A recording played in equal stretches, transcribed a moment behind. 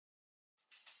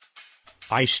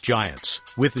Ice Giants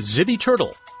with Zibby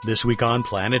Turtle, this week on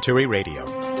Planetary Radio.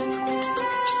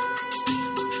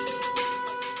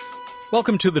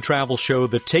 Welcome to the travel show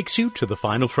that takes you to the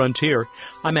final frontier.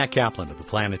 I'm Matt Kaplan of the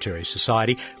Planetary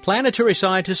Society. Planetary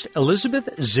scientist Elizabeth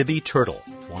Zibby Turtle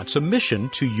wants a mission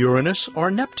to Uranus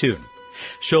or Neptune.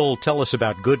 She'll tell us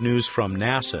about good news from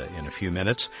NASA in a few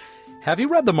minutes. Have you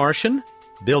read The Martian?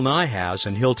 Bill Nye has,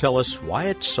 and he'll tell us why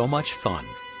it's so much fun.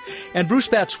 And Bruce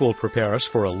Betts will prepare us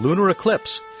for a lunar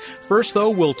eclipse. First, though,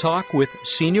 we'll talk with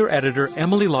senior editor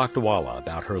Emily Lakdawalla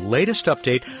about her latest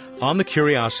update on the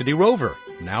Curiosity rover,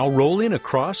 now rolling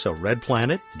across a red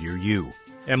planet near you.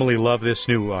 Emily, love this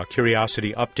new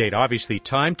Curiosity update. Obviously,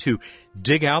 time to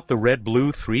dig out the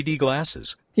red-blue 3D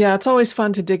glasses. Yeah, it's always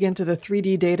fun to dig into the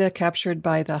 3D data captured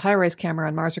by the HiRISE camera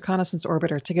on Mars Reconnaissance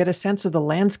Orbiter to get a sense of the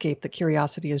landscape that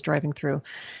Curiosity is driving through.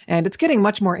 And it's getting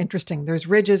much more interesting. There's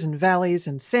ridges and valleys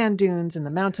and sand dunes and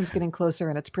the mountains getting closer,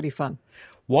 and it's pretty fun.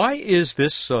 Why is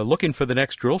this looking for the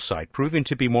next drill site proving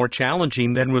to be more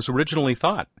challenging than was originally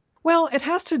thought? Well, it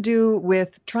has to do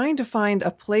with trying to find a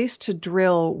place to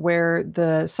drill where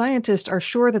the scientists are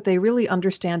sure that they really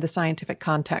understand the scientific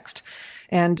context.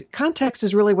 And context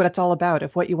is really what it's all about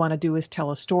if what you want to do is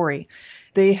tell a story.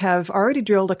 They have already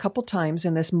drilled a couple times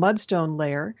in this mudstone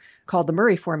layer called the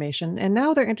Murray Formation, and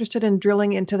now they're interested in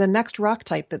drilling into the next rock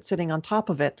type that's sitting on top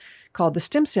of it, called the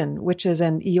Stimson, which is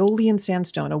an Aeolian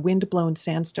sandstone, a wind-blown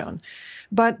sandstone.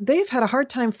 But they've had a hard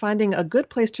time finding a good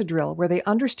place to drill where they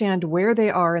understand where they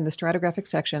are in the stratigraphic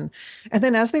section. And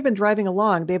then as they've been driving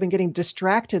along, they've been getting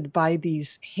distracted by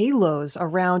these halos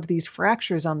around these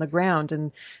fractures on the ground,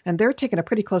 and they're taking a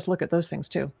pretty close look at those things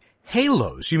too.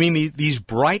 Halos? You mean these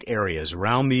bright areas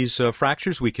around these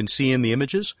fractures we can see in the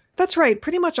images? That's right.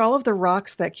 Pretty much all of the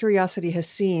rocks that Curiosity has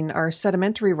seen are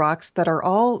sedimentary rocks that are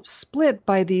all split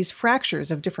by these fractures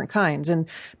of different kinds. And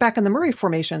back in the Murray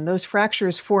Formation, those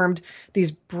fractures formed these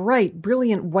bright,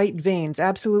 brilliant white veins,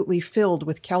 absolutely filled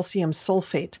with calcium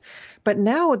sulfate. But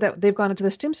now that they've gone into the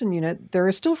Stimson unit, there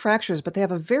are still fractures, but they have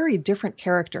a very different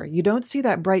character. You don't see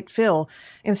that bright fill.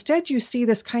 Instead, you see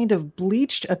this kind of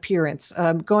bleached appearance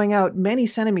going out many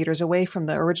centimeters away from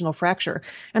the original fracture.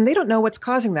 And they don't know what's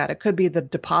causing that. It could be the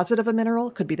deposit of a mineral,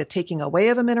 it could be the taking away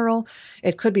of a mineral,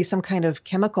 it could be some kind of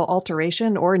chemical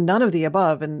alteration, or none of the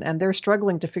above. And they're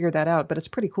struggling to figure that out, but it's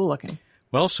pretty cool looking.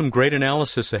 Well, some great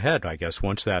analysis ahead, I guess,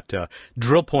 once that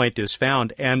drill point is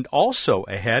found. And also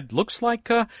ahead, looks like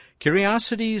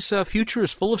Curiosity's future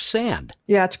is full of sand.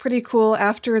 Yeah, it's pretty cool.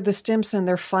 After the Stimson,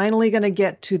 they're finally going to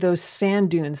get to those sand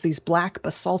dunes, these black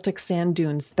basaltic sand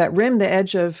dunes that rim the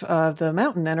edge of the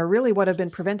mountain and are really what have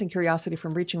been preventing Curiosity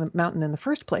from reaching the mountain in the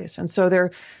first place. And so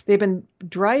they've been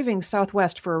driving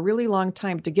southwest for a really long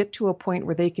time to get to a point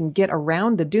where they can get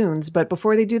around the dunes. But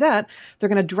before they do that, they're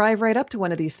going to drive right up to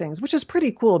one of these things, which is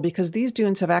pretty cool because these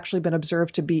dunes have actually been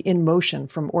observed to be in motion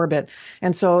from orbit.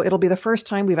 And so it'll be the first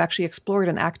time we've actually explored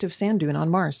an active sand dune on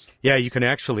Mars. Yeah, you can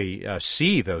actually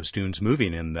see those dunes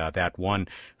moving in that one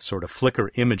sort of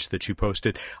flicker image that you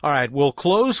posted. All right, we'll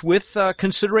close with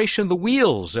consideration of the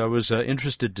wheels. I was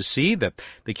interested to see that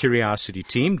the Curiosity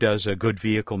team does good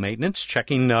vehicle maintenance,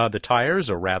 checking the tires,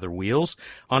 or rather wheels,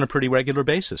 on a pretty regular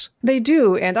basis. They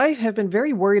do, and I have been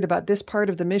very worried about this part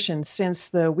of the mission since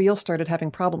the wheels started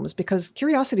having problems, because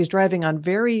Curiosity is driving on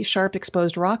very sharp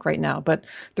exposed rock right now, but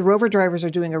the rover drivers are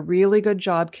doing a really good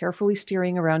job carefully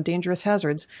steering around dangerous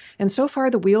hazards, and so far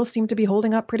the wheels seem to be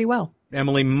holding up pretty well.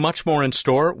 Emily, much more in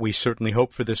store. We certainly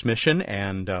hope for this mission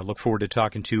and look forward to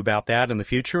talking to you about that in the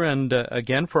future and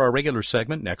again for our regular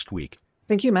segment next week.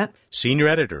 Thank you, Matt. Senior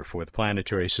editor for the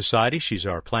Planetary Society. She's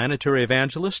our planetary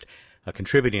evangelist, a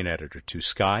contributing editor to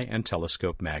Sky and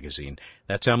Telescope magazine.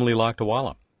 That's Emily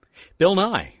Lakdawalla. Bill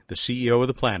Nye, the CEO of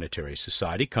the Planetary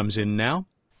Society, comes in now.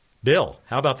 Bill,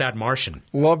 how about that Martian?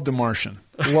 Love The Martian.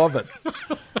 Love it.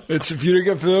 For those of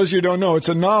you who don't know, it's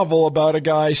a novel about a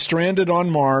guy stranded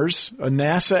on Mars, a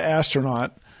NASA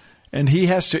astronaut, and he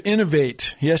has to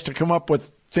innovate. He has to come up with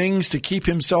things to keep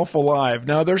himself alive.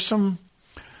 Now, there's some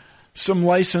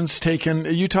license taken.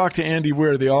 You talked to Andy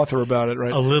Weir, the author, about it,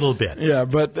 right? A little bit. Yeah,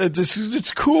 but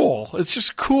it's cool. It's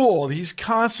just cool. He's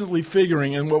constantly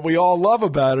figuring, and what we all love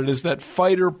about it is that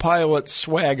fighter pilot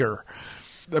swagger.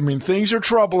 I mean, things are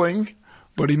troubling,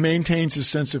 but he maintains his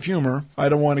sense of humor. I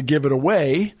don't want to give it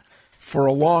away for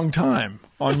a long time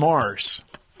on Mars.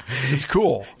 It's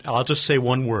cool. I'll just say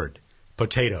one word: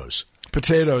 potatoes.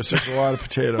 Potatoes. There's a lot of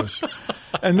potatoes.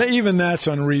 And even that's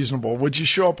unreasonable. Would you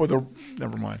show up with a...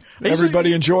 Never mind.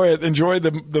 Everybody enjoy it. Enjoy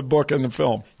the book and the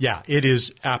film. Yeah, it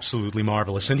is absolutely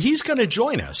marvelous. And he's going to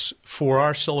join us for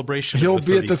our celebration. He'll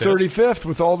be at the 35th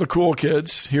with all the cool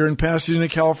kids here in Pasadena,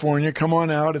 California. Come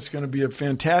on out. It's going to be a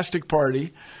fantastic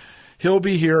party. He'll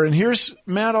be here. And here's,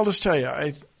 Matt, I'll just tell you,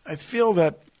 I feel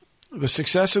that the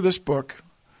success of this book,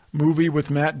 movie with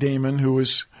Matt Damon, who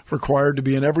is required to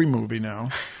be in every movie now,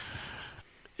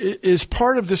 is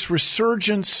part of this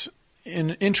resurgence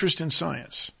in interest in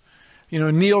science. You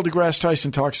know, Neil deGrasse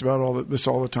Tyson talks about this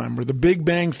all the time, where the Big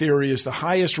Bang Theory is the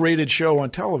highest rated show on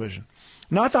television.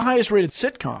 Not the highest rated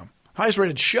sitcom, highest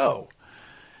rated show.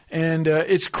 And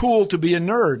it's cool to be a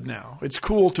nerd now. It's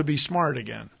cool to be smart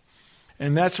again.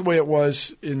 And that's the way it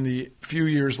was in the few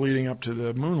years leading up to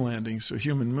the moon landings, so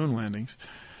human moon landings.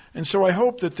 And so I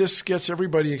hope that this gets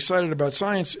everybody excited about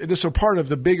science. This is a part of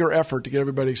the bigger effort to get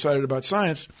everybody excited about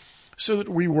science so that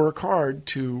we work hard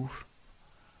to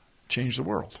change the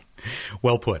world.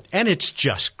 Well put. And it's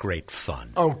just great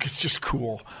fun. Oh, it's just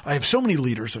cool. I have so many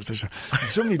liters. There's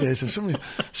so many days. There's so many.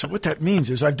 So what that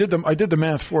means is I did the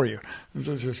math for you.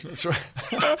 That's right.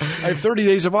 I have 30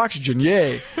 days of oxygen.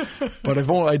 Yay. But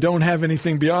I don't have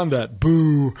anything beyond that.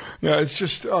 Boo. Yeah, it's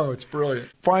just, it's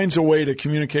brilliant. Finds a way to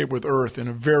communicate with Earth in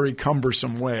a very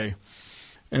cumbersome way.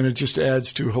 And it just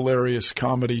adds to hilarious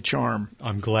comedy charm.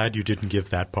 I'm glad you didn't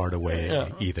give that part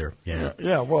away either.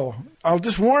 Yeah, well, I'll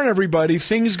just warn everybody,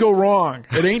 things go wrong.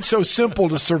 It ain't so simple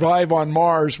to survive on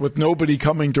Mars with nobody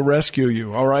coming to rescue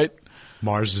you, all right?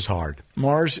 Mars is hard.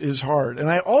 Mars is hard. And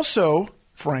I also,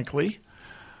 frankly,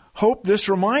 hope this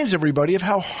reminds everybody of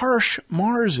how harsh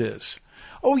Mars is.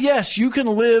 Oh, yes, you can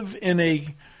live in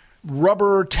a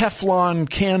rubber Teflon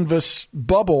canvas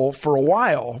bubble for a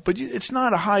while, but it's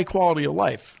not a high quality of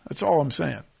life. That's all I'm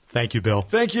saying. Thank you, Bill.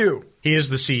 Thank you. He is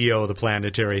the CEO of the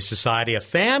Planetary Society, a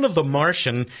fan of The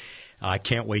Martian. I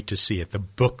can't wait to see it. The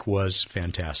book was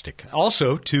fantastic.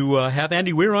 Also, to have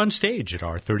Andy Weir on stage at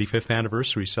our 35th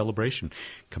anniversary celebration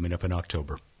coming up in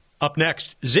October. Up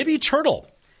next, Zibby Turtle.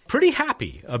 Pretty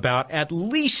happy about at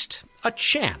least a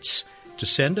chance to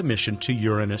send a mission to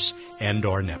Uranus and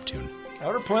or Neptune.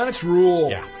 Outer planets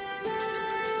rule. Yeah.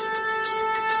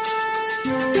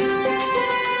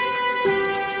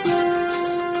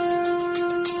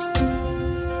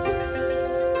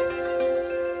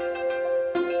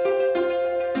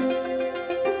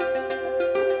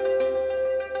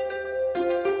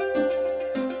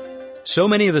 So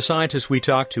many of the scientists we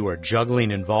talk to are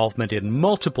juggling involvement in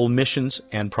multiple missions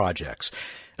and projects.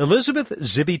 Elizabeth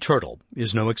Zibby Turtle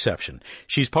is no exception.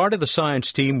 She's part of the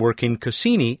science team working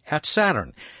Cassini at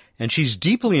Saturn, and she's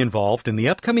deeply involved in the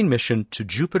upcoming mission to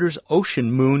Jupiter's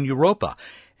ocean moon Europa,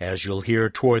 as you'll hear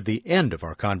toward the end of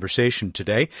our conversation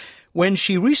today. When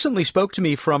she recently spoke to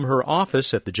me from her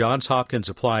office at the Johns Hopkins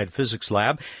Applied Physics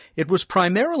Lab, it was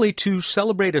primarily to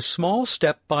celebrate a small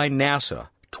step by NASA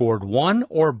toward one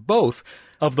or both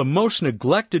of the most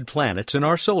neglected planets in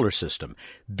our solar system,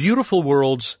 beautiful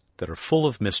worlds that are full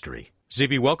of mystery.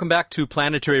 Zibby, welcome back to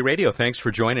Planetary Radio. Thanks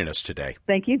for joining us today.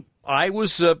 Thank you. I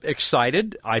was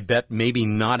excited, I bet maybe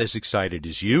not as excited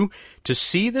as you, to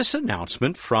see this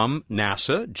announcement from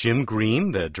NASA, Jim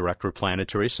Green, the Director of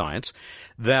Planetary Science,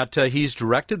 that he's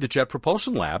directed the Jet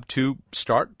Propulsion Lab to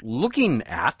start looking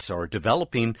at or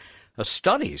developing a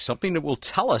study, something that will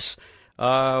tell us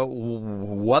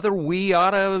whether we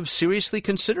ought to seriously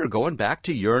consider going back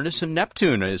to Uranus and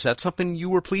Neptune. Is that something you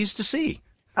were pleased to see?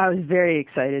 I was very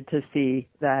excited to see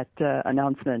that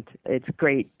announcement. It's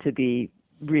great to be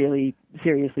really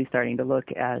seriously starting to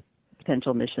look at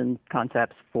potential mission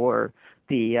concepts for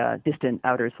the distant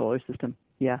outer solar system.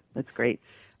 Yeah, that's great.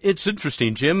 It's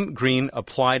interesting. Jim Green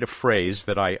applied a phrase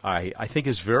that I think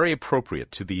is very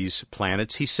appropriate to these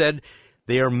planets. He said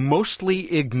they are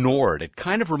mostly ignored. It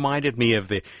kind of reminded me of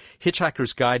the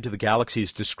Hitchhiker's Guide to the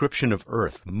Galaxy's description of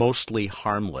Earth, mostly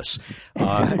harmless.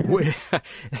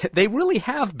 They really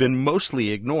have been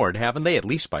mostly ignored, haven't they, at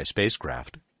least by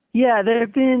spacecraft? Yeah, there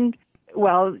have been,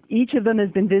 well, each of them has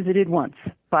been visited once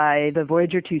by the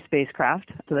Voyager 2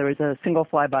 spacecraft. So there was a single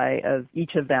flyby of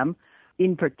each of them.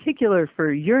 In particular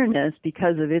for Uranus,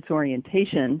 because of its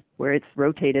orientation, where it's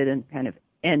rotated and kind of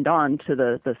end on to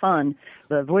the sun,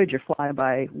 the Voyager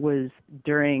flyby was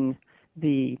during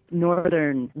the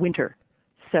northern winter.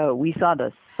 So we saw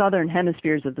the southern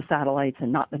hemispheres of the satellites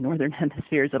and not the northern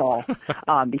hemispheres at all,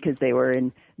 because they were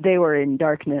in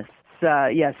darkness.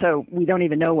 So we don't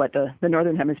even know what the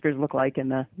northern hemispheres look like,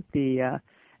 and the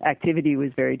activity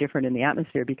was very different in the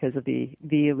atmosphere because of the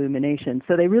illumination.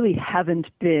 So they really haven't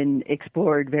been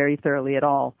explored very thoroughly at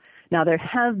all. Now, there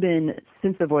have been,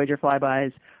 since the Voyager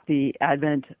flybys, the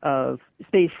advent of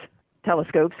space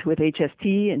telescopes with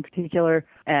HST in particular,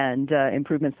 and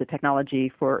improvements to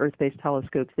technology for Earth-based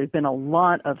telescopes, there's been a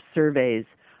lot of surveys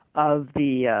of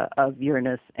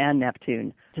Uranus and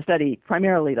Neptune to study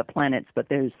primarily the planets, but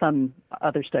there's some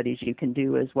other studies you can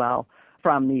do as well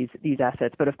from these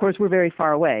assets. But of course, we're very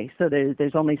far away, so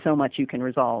there's only so much you can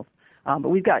resolve. But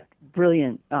we've got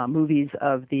brilliant movies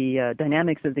of the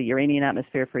dynamics of the Uranian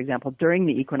atmosphere, for example, during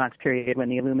the equinox period when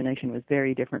the illumination was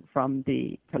very different from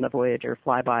the Voyager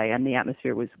flyby, and the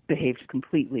atmosphere behaved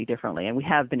completely differently. And we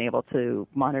have been able to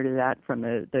monitor that from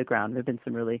the ground. There have been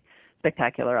some really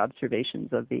spectacular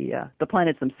observations of the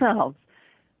planets themselves.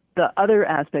 The other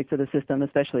aspects of the system,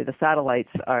 especially the satellites,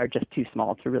 are just too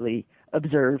small to really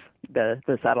observe the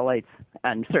satellites,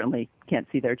 and certainly can't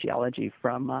see their geology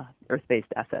from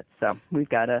Earth-based assets. So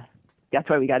that's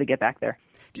why we got to get back there.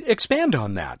 Expand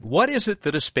on that. What is it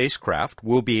that a spacecraft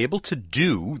will be able to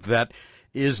do that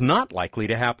is not likely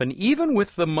to happen even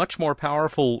with the much more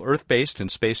powerful Earth-based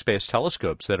and space-based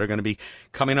telescopes that are going to be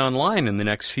coming online in the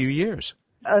next few years?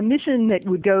 A mission that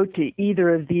would go to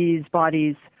either of these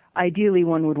bodies, ideally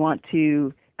one would want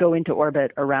to go into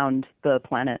orbit around the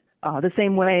planet, the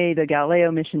same way the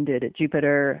Galileo mission did at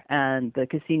Jupiter and the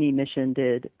Cassini mission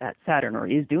did at Saturn, or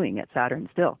is doing at Saturn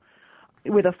still.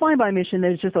 With a flyby mission,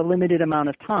 there's just a limited amount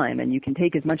of time, and you can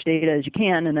take as much data as you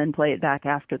can and then play it back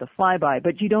after the flyby,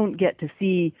 but you don't get to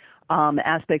see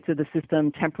aspects of the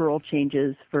system, temporal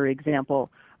changes, for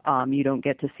example. You don't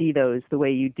get to see those the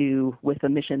way you do with a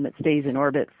mission that stays in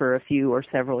orbit for a few or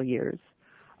several years.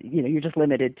 You're just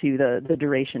limited to the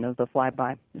duration of the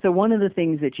flyby. So one of the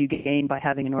things that you gain by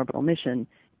having an orbital mission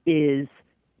is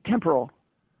temporal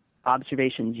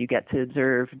observations. You get to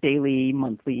observe daily,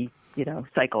 monthly,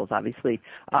 cycles, obviously.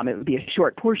 It would be a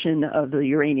short portion of the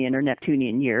Uranian or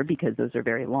Neptunian year because those are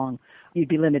very long. You'd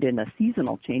be limited in the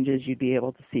seasonal changes you'd be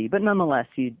able to see. But nonetheless,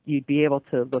 you'd be able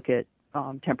to look at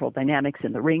temporal dynamics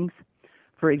in the rings,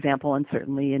 for example, and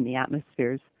certainly in the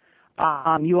atmospheres.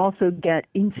 You also get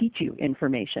in situ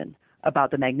information about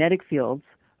the magnetic fields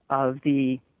of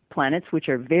the planets, which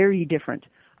are very different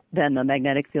than the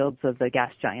magnetic fields of the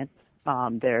gas giants.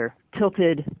 They're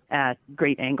tilted at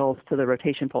great angles to the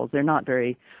rotation poles. They're not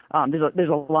very, there's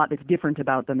a lot that's different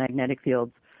about the magnetic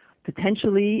fields.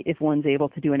 Potentially, if one's able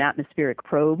to do an atmospheric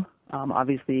probe,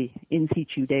 obviously in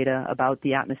situ data about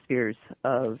the atmospheres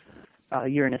of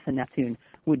Uranus and Neptune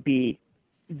would be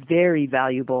very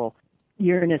valuable.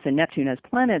 Uranus and Neptune as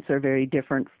planets are very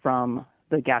different from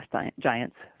the gas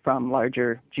giants, from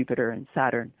larger Jupiter and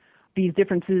Saturn. These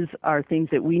differences are things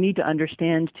that we need to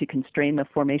understand to constrain the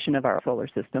formation of our solar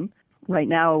system. Right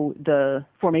now, the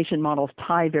formation models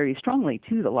tie very strongly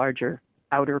to the larger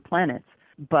outer planets,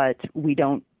 but we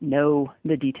don't know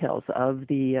the details of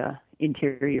the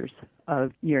interiors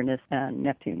of Uranus and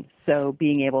Neptune. So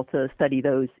being able to study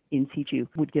those in situ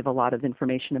would give a lot of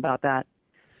information about that.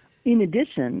 In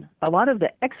addition, a lot of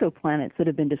the exoplanets that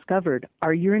have been discovered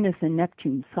are Uranus and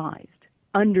Neptune sized.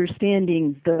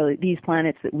 Understanding these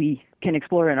planets that we can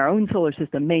explore in our own solar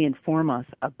system may inform us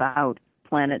about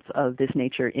planets of this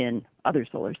nature in other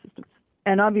solar systems.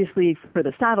 And obviously for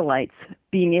the satellites,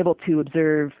 being able to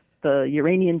observe the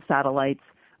Uranian satellites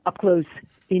up close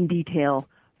in detail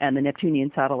and the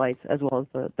Neptunian satellites, as well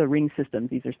as the ring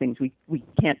systems. These are things we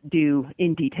can't do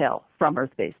in detail from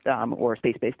Earth-based or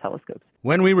space-based telescopes.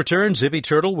 When we return, Zibby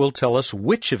Turtle will tell us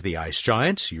which of the ice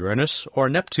giants, Uranus or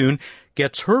Neptune,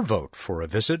 gets her vote for a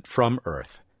visit from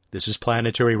Earth. This is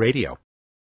Planetary Radio.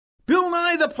 Bill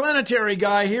Nye, the Planetary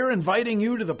Guy here, inviting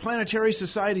you to the Planetary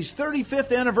Society's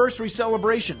 35th anniversary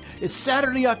celebration. It's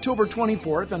Saturday, October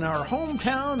 24th in our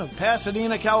hometown of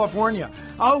Pasadena, California.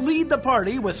 I'll lead the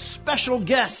party with special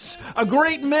guests, a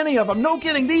great many of them. No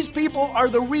kidding, these people are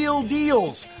the real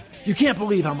deals. You can't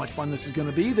believe how much fun this is going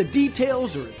to be. The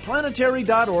details are at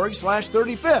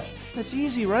planetary.org/35th. That's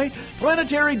easy, right?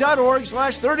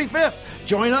 Planetary.org/35th.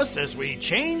 Join us as we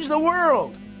change the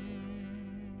world.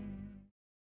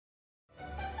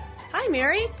 Hi,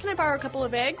 Mary. Can I borrow a couple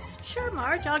of eggs? Sure,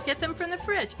 Marge. I'll get them from the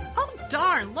fridge. Oh,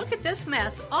 darn. Look at this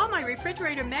mess. All my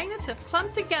refrigerator magnets have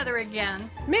clumped together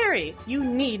again. Mary, you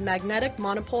need magnetic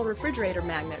monopole refrigerator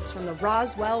magnets from the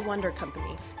Roswell Wonder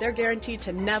Company. They're guaranteed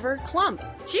to never clump.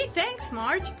 Gee, thanks,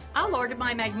 Marge. I'll order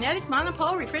my magnetic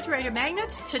monopole refrigerator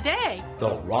magnets today.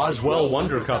 The Roswell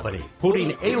Wonder Company,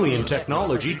 putting alien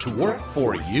technology to work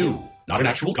for you. Not an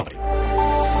actual company.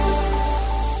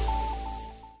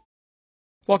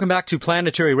 Welcome back to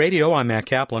Planetary Radio. I'm Matt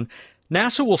Kaplan.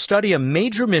 NASA will study a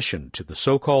major mission to the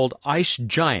so-called ice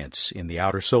giants in the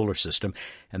outer solar system,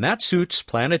 and that suits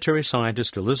planetary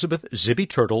scientist Elizabeth Zibby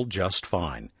Turtle just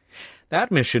fine. That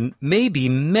mission may be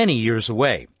many years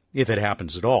away, if it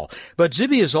happens at all. But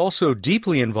Zibby is also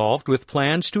deeply involved with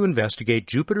plans to investigate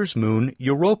Jupiter's moon,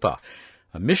 Europa,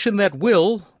 a mission that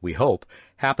will, we hope,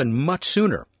 happen much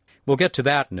sooner. We'll get to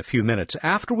that in a few minutes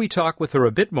after we talk with her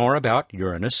a bit more about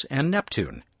Uranus and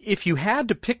Neptune. If you had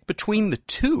to pick between the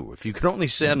two, if you could only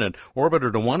send an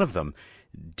orbiter to one of them,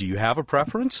 do you have a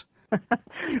preference?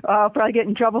 I'll probably get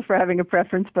in trouble for having a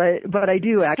preference, but I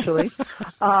do actually.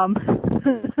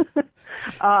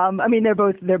 I mean,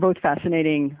 they're both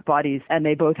fascinating bodies, and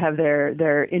they both have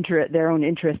their own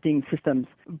interesting systems.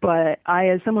 But I,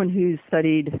 as someone who's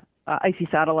studied icy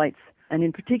satellites, and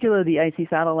in particular the icy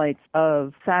satellites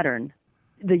of Saturn,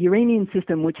 the Uranian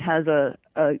system, which has a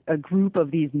group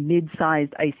of these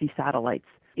mid-sized icy satellites,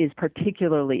 is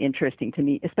particularly interesting to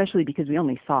me, especially because we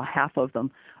only saw half of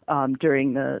them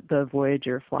during the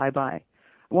Voyager flyby.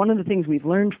 One of the things we've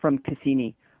learned from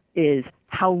Cassini is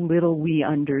how little we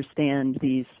understand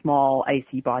these small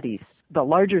icy bodies. The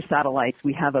larger satellites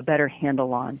we have a better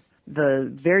handle on. The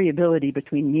variability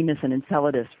between Mimas and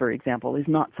Enceladus, for example, is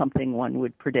not something one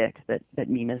would predict, that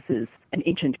Mimas is an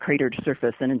ancient cratered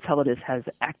surface and Enceladus has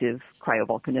active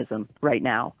cryovolcanism right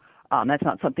now. That's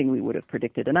not something we would have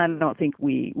predicted, and I don't think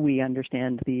we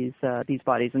understand these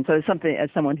bodies. And so, as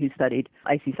someone who studied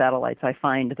icy satellites, I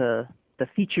find the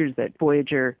features that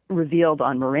Voyager revealed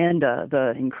on Miranda,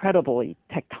 the incredibly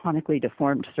tectonically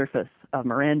deformed surface of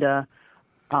Miranda,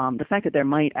 the fact that there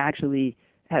might actually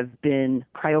have been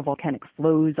cryovolcanic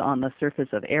flows on the surface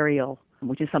of Ariel,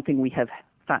 which is something we have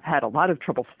had a lot of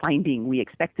trouble finding, we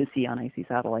expect to see on icy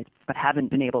satellites, but haven't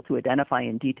been able to identify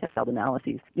in detailed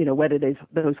analyses. You know, whether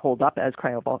those hold up as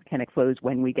cryovolcanic flows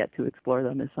when we get to explore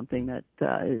them is something that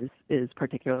is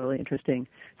particularly interesting.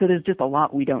 So there's just a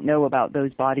lot we don't know about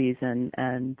those bodies, and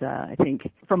I think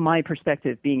from my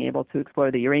perspective, being able to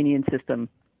explore the Uranian system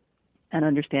and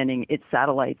understanding its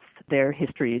satellites, their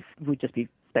histories, would just be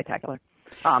spectacular.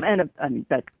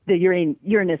 But the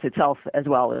Uranus itself as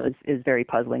well is very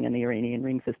puzzling in the Uranian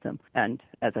ring system. And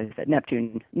as I said,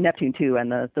 Neptune too,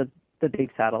 and the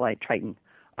big satellite Triton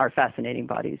are fascinating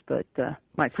bodies. But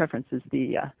my preference is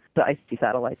the icy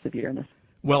satellites of Uranus.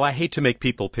 Well, I hate to make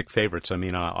people pick favorites. I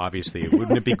mean, obviously,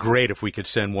 wouldn't it be great if we could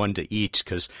send one to each?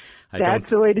 Because that's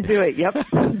the way to do it. Yep.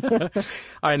 All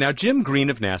right. Now, Jim Green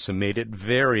of NASA made it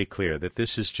very clear that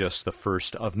this is just the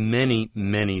first of many,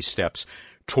 many steps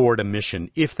toward a mission,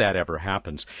 if that ever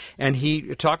happens. And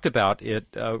he talked about it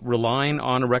relying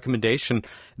on a recommendation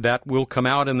that will come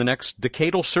out in the next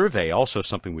decadal survey, also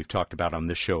something we've talked about on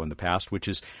this show in the past, which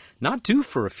is not due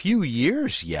for a few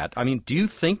years yet. I mean, do you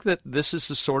think that this is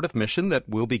the sort of mission that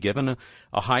will be given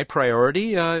a high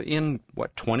priority in,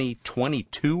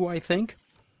 2022, I think?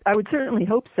 I would certainly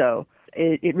hope so.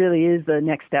 It really is the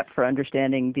next step for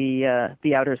understanding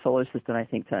the outer solar system, I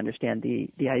think, to understand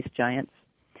the ice giants.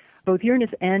 Both Uranus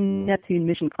and Neptune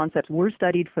mission concepts were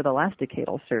studied for the last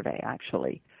decadal survey,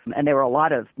 actually. And there were a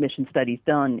lot of mission studies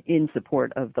done in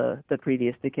support of the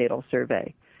previous decadal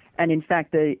survey. And in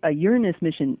fact, a Uranus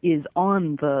mission is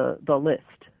on the list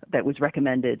that was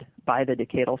recommended by the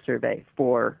decadal survey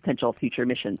for potential future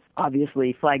missions.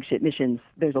 Obviously, flagship missions,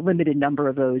 there's a limited number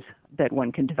of those that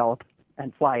one can develop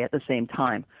and fly at the same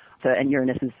time. And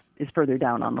Uranus is further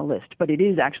down on the list. But it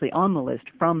is actually on the list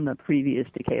from the previous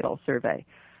decadal survey.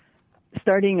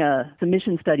 Starting some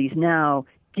mission studies now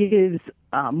gives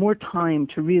more time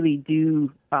to really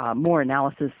do more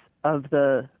analysis of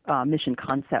the mission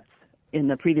concepts. In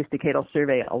the previous decadal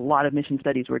survey, a lot of mission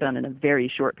studies were done in a very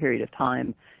short period of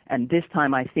time. And this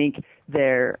time, I think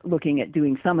they're looking at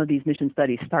doing some of these mission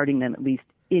studies, starting them at least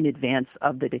in advance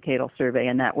of the decadal survey.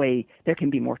 And that way, there can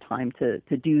be more time to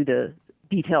do the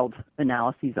detailed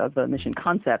analyses of the mission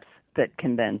concepts that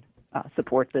can then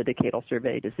support the decadal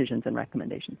survey decisions and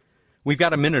recommendations. We've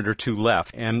got a minute or two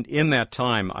left, and in that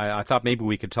time, I thought maybe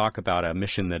we could talk about a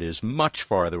mission that is much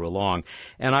farther along.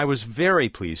 And I was very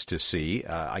pleased to see,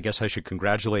 I guess I should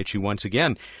congratulate you once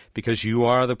again, because you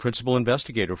are the principal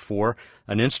investigator for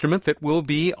an instrument that will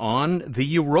be on the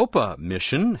Europa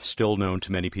mission, still known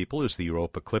to many people as the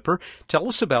Europa Clipper. Tell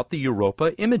us about the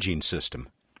Europa imaging system.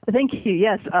 Thank you.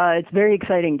 Yes, it's very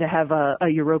exciting to have a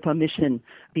Europa mission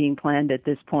being planned at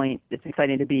this point. It's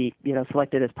exciting to be,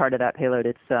 selected as part of that payload.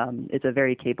 It's a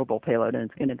very capable payload, and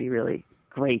it's going to be really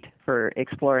great for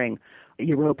exploring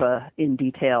Europa in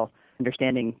detail,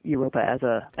 understanding Europa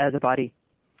as a body.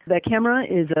 The camera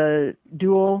is a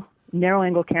dual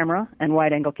narrow-angle camera and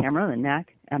wide-angle camera, the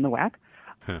NAC and the WAC.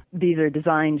 These are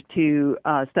designed to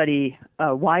study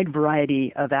a wide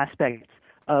variety of aspects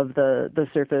of the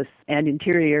surface and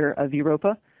interior of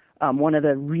Europa. One of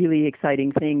the really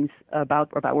exciting things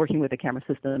about working with the camera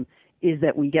system is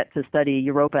that we get to study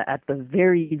Europa at the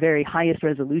very, very highest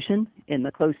resolution. In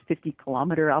the close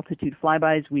 50-kilometer altitude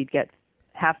flybys, we'd get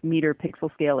half-meter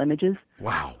pixel scale images.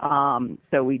 Wow.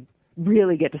 So we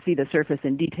really get to see the surface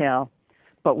in detail,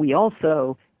 but we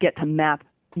also get to map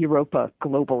Europa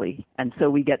globally, and so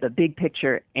we get the big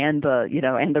picture and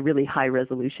the really high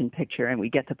resolution picture, and we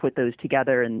get to put those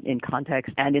together in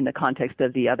context and in the context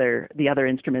of the other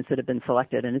instruments that have been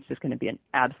selected, and it's just going to be an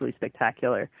absolutely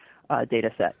spectacular data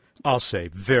set. I'll say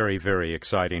very, very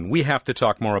exciting. We have to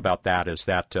talk more about that as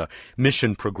that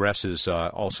mission progresses,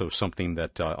 also something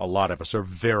that a lot of us are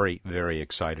very, very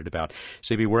excited about.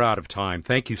 Zibby, we're out of time.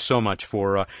 Thank you so much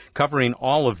for covering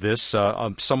all of this,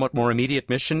 a somewhat more immediate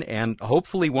mission, and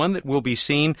hopefully one that will be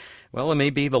seen, well, it may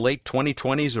be the late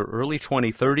 2020s or early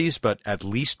 2030s, but at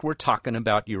least we're talking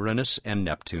about Uranus and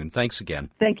Neptune. Thanks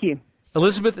again. Thank you.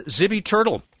 Elizabeth Zibby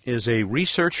Turtle is a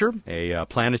researcher, a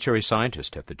planetary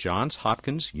scientist at the Johns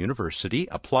Hopkins University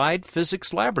Applied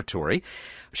Physics Laboratory.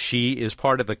 She is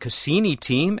part of the Cassini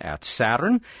team at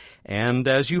Saturn, and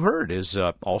as you heard, is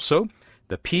also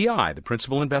the PI, the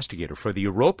principal investigator for the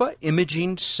Europa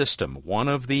Imaging System, one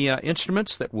of the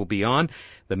instruments that will be on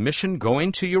the mission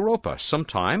going to Europa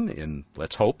sometime in,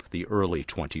 let's hope, the early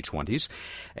 2020s.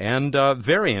 And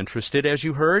very interested, as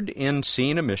you heard, in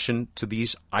seeing a mission to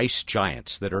these ice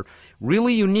giants that are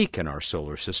really unique in our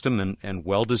solar system and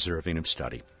well-deserving of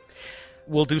study.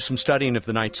 We'll do some studying of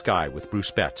the night sky with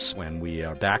Bruce Betts when we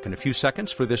are back in a few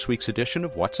seconds for this week's edition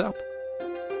of What's Up?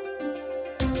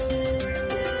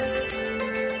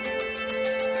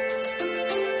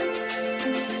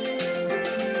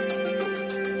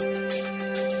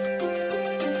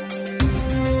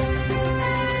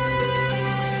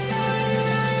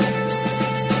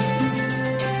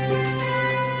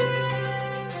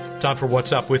 Time for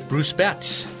What's Up with Bruce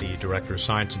Betts, the Director of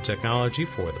Science and Technology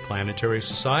for the Planetary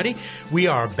Society. We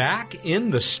are back in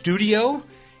the studio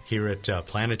here at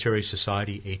Planetary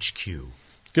Society HQ.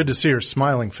 Good to see your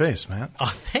smiling face, Matt. Oh,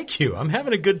 thank you. I'm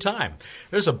having a good time.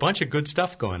 There's a bunch of good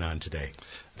stuff going on today.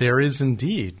 There is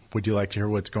indeed. Would you like to hear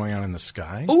what's going on in the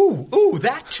sky? Ooh,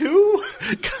 that too?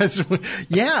 Because,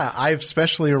 yeah, I've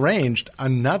specially arranged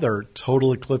another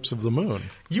total eclipse of the moon.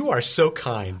 You are so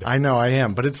kind. I know I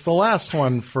am, but it's the last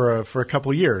one for a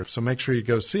couple of years, so make sure you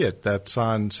go see it. That's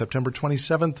on September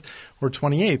 27th or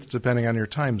 28th, depending on your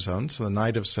time zone. So the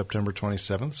night of September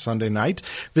 27th, Sunday night,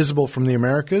 visible from the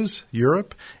Americas,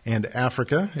 Europe, and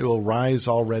Africa. It will rise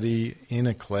already in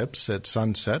eclipse at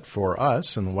sunset for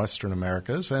us in the Western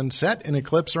Americas and set in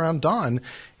eclipse around dawn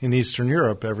in Eastern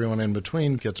Europe. Everyone in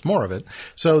between gets more of it.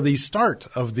 So the start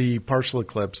of the partial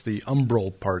eclipse, the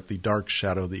umbral part, the dark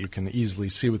shadow that you can easily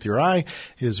see with your eye,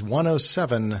 is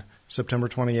 1:07 September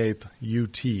 28th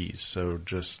UT. So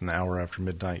just an hour after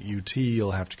midnight UT,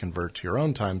 you'll have to convert to your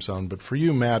own time zone. But for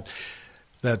you, Matt,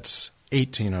 that's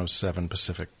 18:07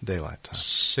 Pacific Daylight Time.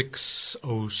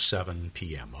 6:07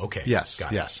 p.m. Okay. Yes,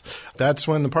 yes. That's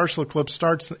when the partial eclipse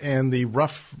starts, and the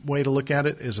rough way to look at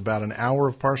it is about an hour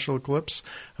of partial eclipse,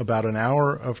 about an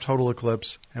hour of total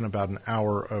eclipse, and about an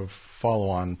hour of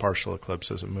follow-on partial eclipse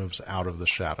as it moves out of the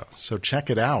shadow. So check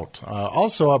it out.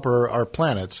 Also up are our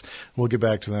planets. We'll get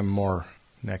back to them more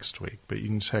next week. But you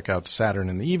can check out Saturn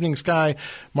in the evening sky,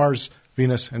 Mars,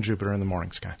 Venus, and Jupiter in the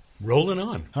morning sky. Rolling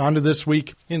on. On to this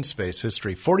week in space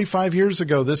history. 45 years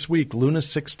ago this week, Luna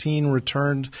 16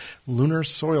 returned lunar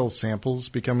soil samples,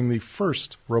 becoming the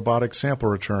first robotic sample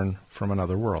return from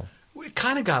another world. It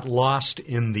kind of got lost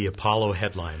in the Apollo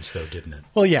headlines, though, didn't it?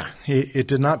 Well, yeah. It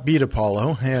did not beat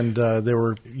Apollo, and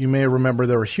you may remember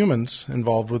there were humans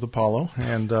involved with Apollo,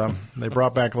 and they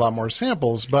brought back a lot more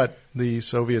samples, but the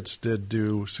Soviets did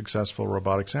do successful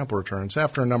robotic sample returns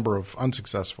after a number of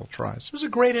unsuccessful tries. It was a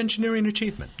great engineering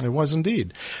achievement. It was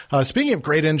indeed. Speaking of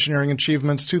great engineering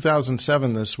achievements,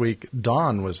 2007 this week,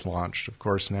 Dawn was launched, of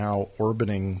course, now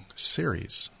orbiting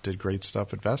Ceres. Did great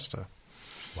stuff at Vesta.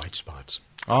 White spots.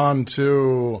 On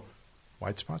to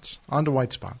white spots? On to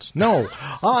white spots. No,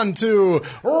 on to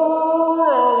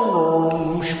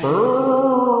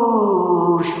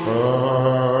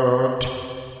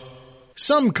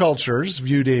Some cultures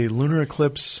viewed a lunar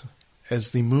eclipse as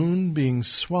the moon being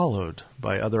swallowed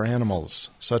by other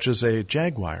animals, such as a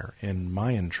jaguar in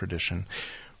Mayan tradition,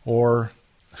 or,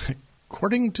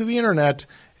 according to the internet,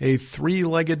 a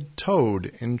three-legged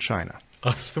toad in China.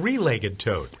 A three-legged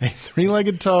toad. A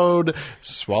three-legged toad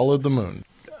swallowed the moon.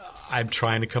 I'm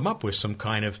trying to come up with some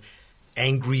kind of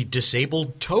angry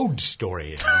disabled toad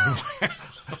story. Oh,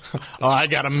 I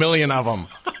got a million of them.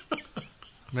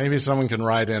 Maybe someone can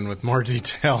write in with more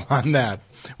detail on that.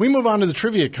 We move on to the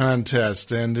trivia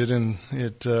contest, and it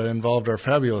involved our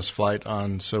fabulous flight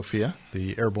on SOFIA,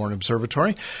 the Airborne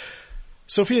Observatory.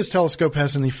 SOFIA's telescope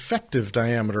has an effective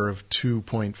diameter of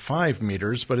 2.5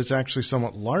 meters, but it's actually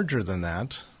somewhat larger than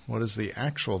that. What is the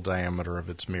actual diameter of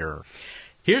its mirror?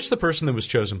 Here's the person that was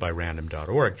chosen by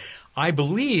random.org. I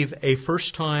believe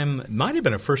might have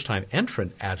been a first-time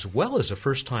entrant as well as a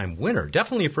first-time winner,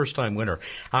 definitely a first-time winner,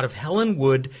 out of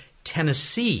Helenwood,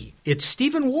 Tennessee. It's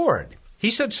Stephen Ward. He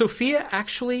said SOFIA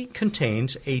actually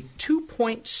contains a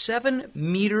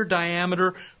 2.7-meter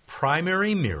diameter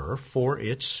primary mirror for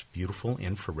its beautiful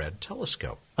infrared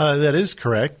telescope. That is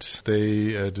correct.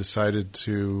 They decided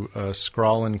to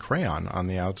scrawl in crayon on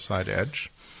the outside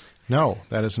edge. No,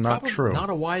 that is not true. Not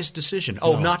a wise decision.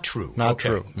 Oh, no, not true. Not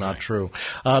true. Not true.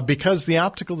 Because the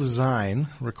optical design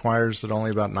requires that only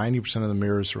about 90% of the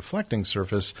mirror's reflecting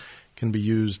surface can be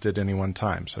used at any one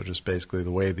time. So just basically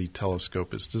the way the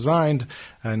telescope is designed.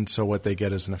 And so what they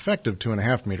get is an effective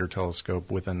 2.5-meter telescope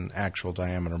with an actual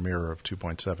diameter mirror of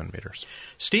 2.7 meters.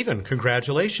 Stephen,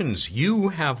 congratulations. You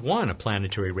have won a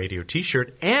Planetary Radio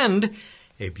t-shirt and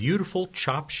a beautiful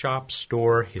Chop Shop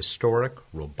Store historic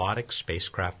robotic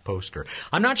spacecraft poster.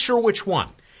 I'm not sure which one,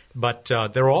 but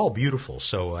they're all beautiful,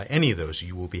 so any of those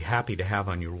you will be happy to have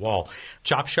on your wall.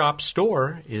 Chop Shop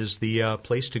Store is the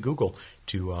place to Google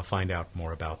to find out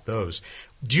more about those.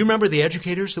 Do you remember the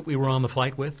educators that we were on the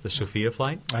flight with, the SOFIA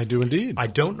flight? I do indeed. I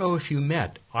don't know if you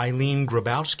met Eileen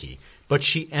Grabowski, but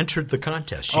she entered the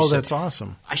contest. That's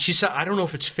awesome. She said, I don't know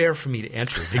if it's fair for me to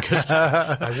enter because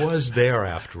I was there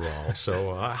after all.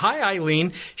 So, hi,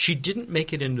 Eileen. She didn't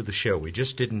make it into the show. We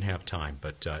just didn't have time,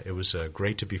 but it was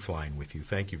great to be flying with you.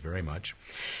 Thank you very much.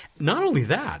 Not only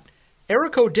that,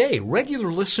 Eric O'Day,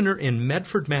 regular listener in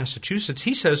Medford, Massachusetts,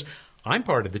 he says, I'm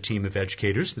part of the team of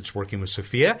educators that's working with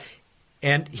SOFIA,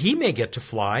 and he may get to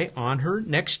fly on her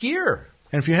next year.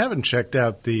 And if you haven't checked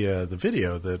out the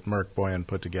video that Mark Boyan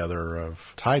put together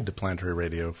of tied to Planetary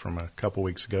Radio from a couple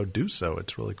weeks ago, do so.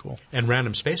 It's really cool. And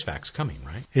Random Space Facts coming,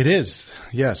 right? It is.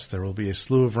 Yes, there will be a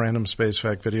slew of Random Space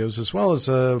Fact videos as well as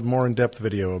a more in-depth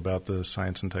video about the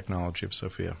science and technology of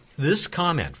SOFIA. This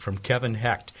comment from Kevin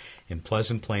Hecht in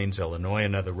Pleasant Plains, Illinois,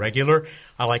 another regular.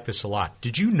 I like this a lot.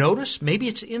 Did you notice, maybe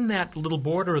it's in that little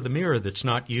border of the mirror that's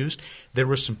not used, there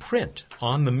was some print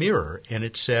on the mirror and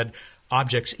it said,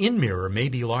 objects in mirror may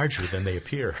be larger than they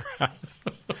appear.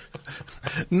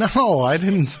 No, I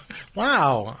didn't.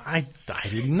 Wow, I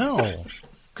didn't know.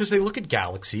 Because they look at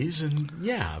galaxies, and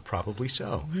yeah, probably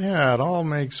so. Yeah, it all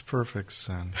makes perfect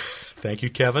sense. Thank you,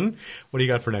 Kevin. What do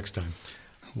you got for next time?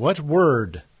 What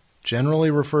word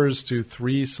generally refers to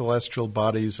three celestial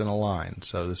bodies in a line?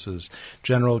 So this is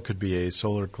general, could be a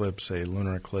solar eclipse, a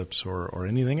lunar eclipse, or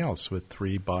anything else with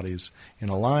three bodies in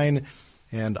a line.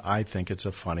 And I think it's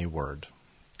a funny word.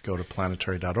 Go to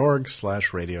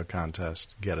planetary.org/radio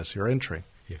contest. Get us your entry.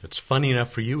 If it's funny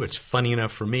enough for you, it's funny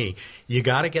enough for me. You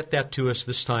got to get that to us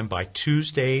this time by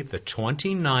Tuesday, the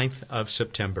 29th of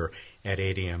September at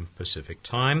 8 a.m. Pacific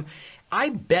time. I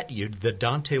bet you that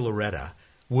Dante Loretta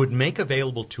would make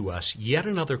available to us yet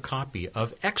another copy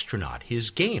of Extronaut, his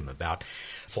game about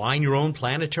flying your own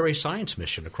planetary science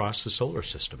mission across the solar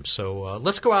system. So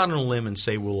let's go out on a limb and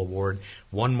say we'll award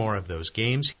one more of those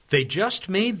games. They just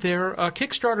made their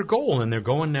Kickstarter goal, and they're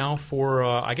going now for,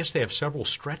 I guess they have several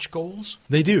stretch goals.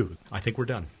 They do. I think we're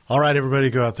done. All right, everybody,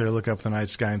 go out there, look up the night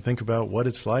sky, and think about what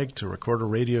it's like to record a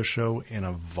radio show in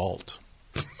a vault.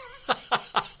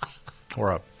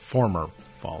 Or a former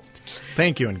vault.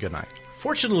 Thank you and good night.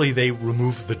 Fortunately, they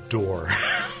removed the door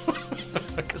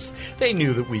because they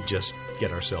knew that we'd just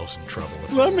get ourselves in trouble.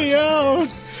 Let me out!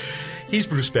 He's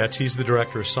Bruce Betts. He's the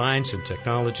Director of Science and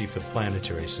Technology for the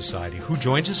Planetary Society, who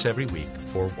joins us every week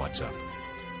for What's Up.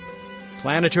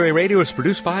 Planetary Radio is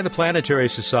produced by the Planetary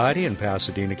Society in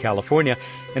Pasadena, California,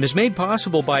 and is made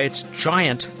possible by its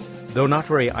giant, though not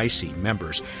very icy,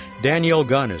 members. Danielle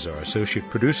Gunn is our associate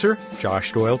producer.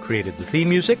 Josh Doyle created the theme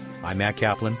music. I'm Matt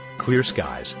Kaplan. Clear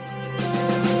skies.